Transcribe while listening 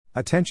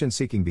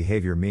Attention-seeking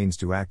behavior means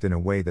to act in a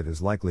way that is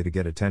likely to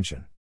get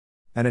attention.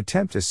 An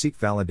attempt to seek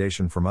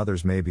validation from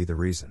others may be the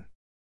reason.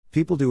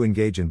 People do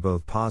engage in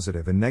both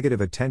positive and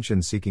negative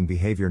attention-seeking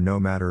behavior no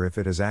matter if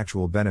it has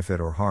actual benefit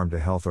or harm to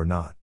health or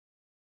not.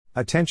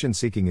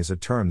 Attention-seeking is a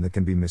term that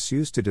can be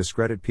misused to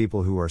discredit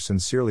people who are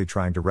sincerely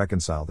trying to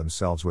reconcile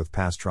themselves with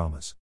past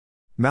traumas.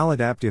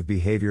 Maladaptive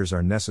behaviors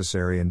are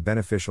necessary and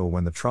beneficial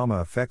when the trauma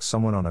affects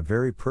someone on a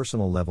very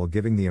personal level,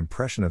 giving the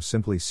impression of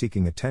simply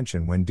seeking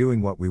attention when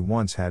doing what we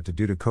once had to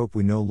do to cope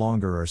we no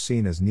longer are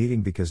seen as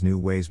needing because new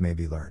ways may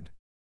be learned.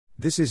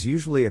 This is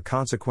usually a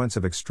consequence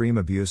of extreme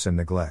abuse and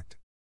neglect.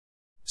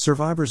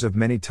 Survivors of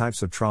many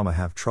types of trauma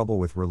have trouble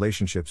with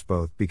relationships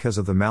both because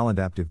of the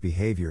maladaptive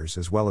behaviors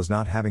as well as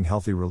not having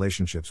healthy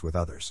relationships with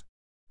others.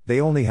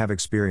 They only have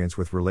experience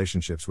with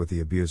relationships with the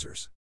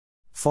abusers.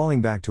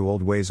 Falling back to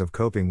old ways of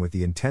coping with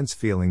the intense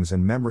feelings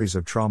and memories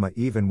of trauma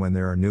even when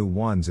there are new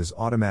ones is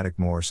automatic,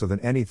 more so than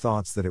any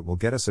thoughts that it will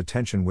get us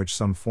attention, which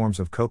some forms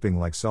of coping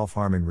like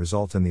self-harming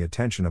result in the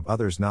attention of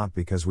others not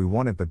because we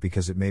want it but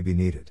because it may be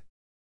needed.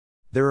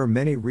 There are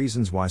many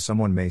reasons why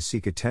someone may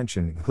seek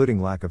attention, including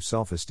lack of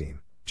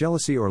self-esteem,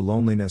 jealousy or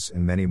loneliness,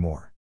 and many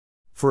more.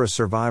 For a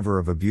survivor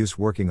of abuse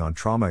working on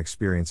trauma,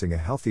 experiencing a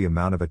healthy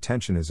amount of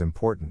attention is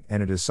important,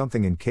 and it is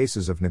something in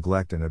cases of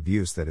neglect and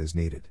abuse that is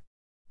needed.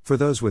 For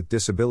those with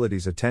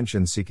disabilities,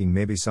 attention-seeking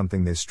may be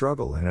something they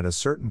struggle, and at a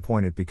certain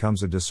point it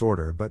becomes a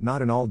disorder, but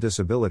not in all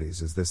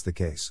disabilities is this the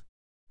case.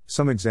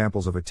 Some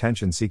examples of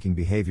attention-seeking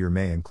behavior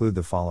may include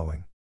the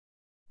following.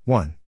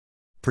 1.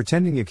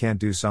 Pretending you can't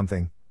do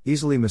something,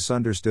 easily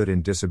misunderstood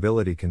in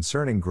disability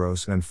concerning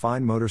gross and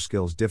fine motor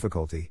skills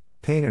difficulty,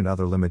 pain and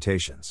other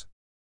limitations.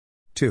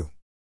 2.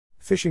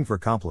 Fishing for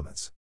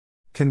compliments.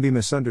 Can be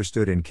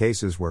misunderstood in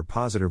cases where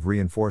positive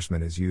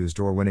reinforcement is used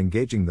or when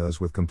engaging those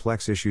with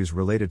complex issues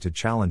related to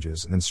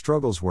challenges and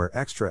struggles where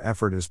extra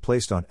effort is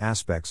placed on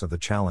aspects of the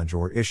challenge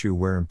or issue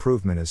where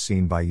improvement is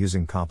seen by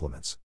using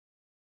compliments.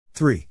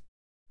 3.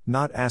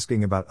 Not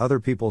asking about other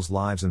people's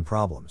lives and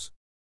problems.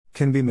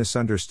 Can be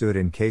misunderstood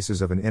in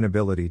cases of an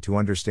inability to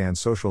understand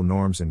social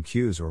norms and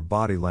cues or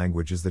body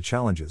language as the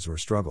challenges or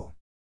struggle.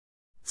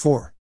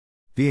 4.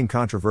 Being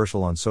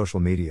controversial on social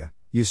media.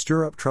 You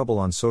stir up trouble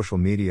on social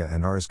media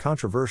and are as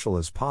controversial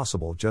as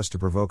possible just to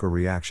provoke a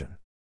reaction.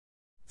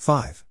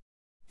 5.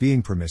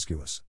 Being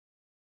promiscuous.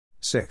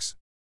 6.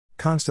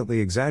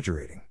 Constantly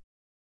exaggerating.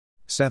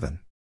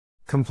 7.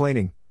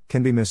 Complaining,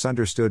 can be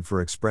misunderstood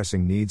for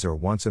expressing needs or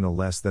wants in a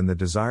less than the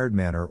desired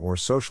manner or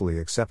socially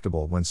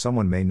acceptable when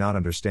someone may not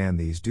understand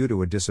these due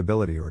to a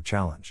disability or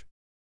challenge.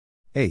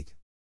 8.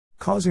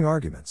 Causing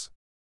arguments.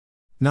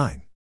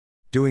 9.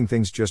 Doing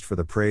things just for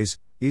the praise,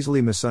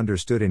 easily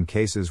misunderstood in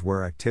cases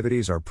where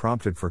activities are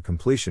prompted for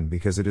completion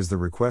because it is the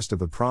request of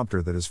the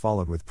prompter that is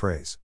followed with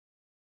praise.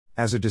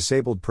 As a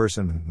disabled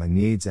person, my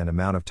needs and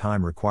amount of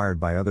time required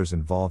by others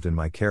involved in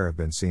my care have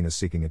been seen as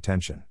seeking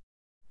attention.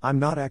 I'm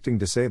not acting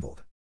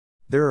disabled.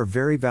 There are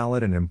very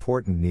valid and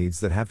important needs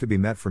that have to be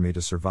met for me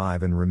to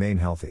survive and remain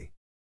healthy.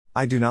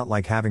 I do not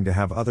like having to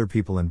have other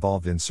people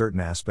involved in certain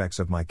aspects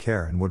of my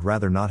care and would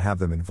rather not have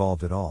them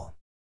involved at all.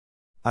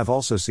 I've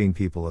also seen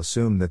people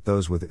assume that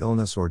those with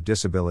illness or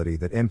disability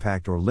that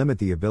impact or limit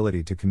the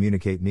ability to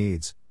communicate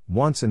needs,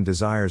 wants and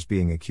desires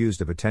being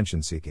accused of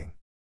attention-seeking.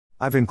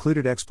 I've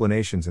included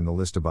explanations in the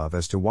list above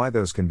as to why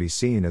those can be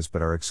seen as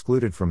but are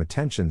excluded from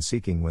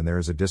attention-seeking when there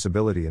is a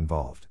disability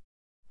involved.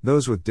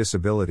 Those with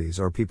disabilities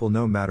are people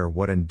no matter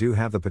what and do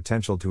have the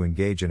potential to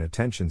engage in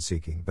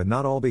attention-seeking, but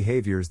not all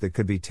behaviors that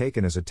could be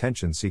taken as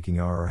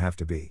attention-seeking are or have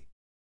to be.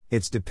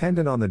 It's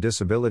dependent on the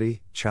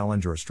disability,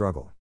 challenge or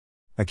struggle.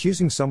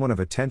 Accusing someone of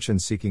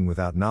attention-seeking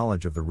without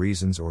knowledge of the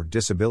reasons or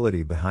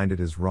disability behind it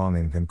is wrong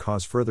and can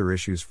cause further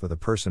issues for the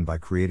person by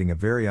creating a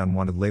very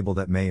unwanted label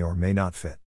that may or may not fit.